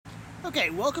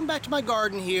Okay, welcome back to my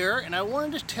garden here, and I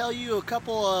wanted to tell you a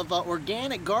couple of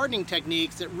organic gardening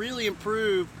techniques that really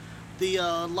improve the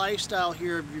lifestyle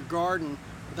here of your garden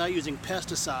without using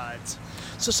pesticides.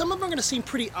 So some of them are going to seem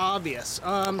pretty obvious.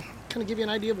 Kind of give you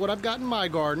an idea of what I've got in my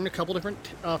garden. A couple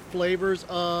different flavors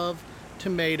of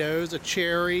tomatoes, a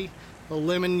cherry, a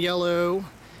lemon yellow,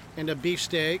 and a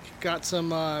beefsteak. Got some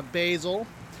basil,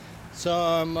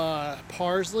 some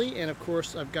parsley, and of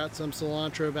course I've got some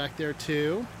cilantro back there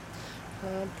too.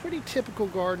 Pretty typical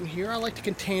garden here. I like to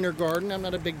container garden. I'm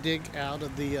not a big dig out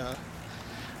of the, I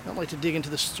don't like to dig into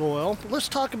the soil. But let's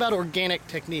talk about organic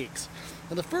techniques.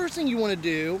 Now the first thing you want to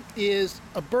do is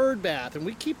a bird bath, and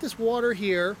we keep this water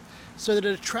here so that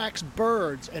it attracts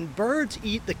birds, and birds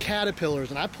eat the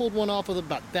caterpillars, and I pulled one off of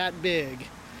about that big.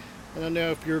 I don't know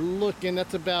if you're looking,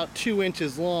 that's about 2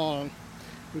 inches long.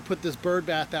 We put this bird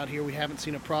bath out here. We haven't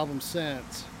seen a problem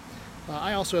since.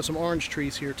 I also have some orange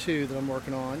trees here too that I'm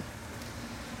working on.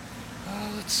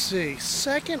 Let's see,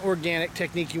 second organic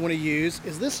technique you want to use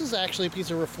is this is actually a piece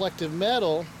of reflective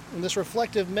metal, and this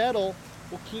reflective metal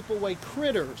will keep away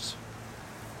critters.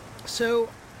 So,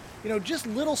 you know, just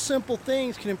little simple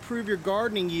things can improve your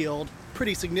gardening yield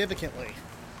pretty significantly.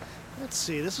 Let's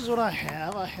see, this is what I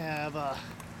have. I have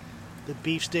the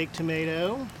beefsteak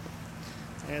tomato,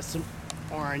 I have some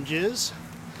oranges,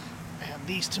 I have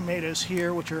these tomatoes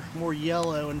here which are more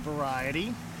yellow in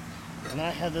variety. And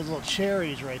I have those little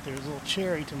cherries right there, those little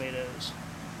cherry tomatoes.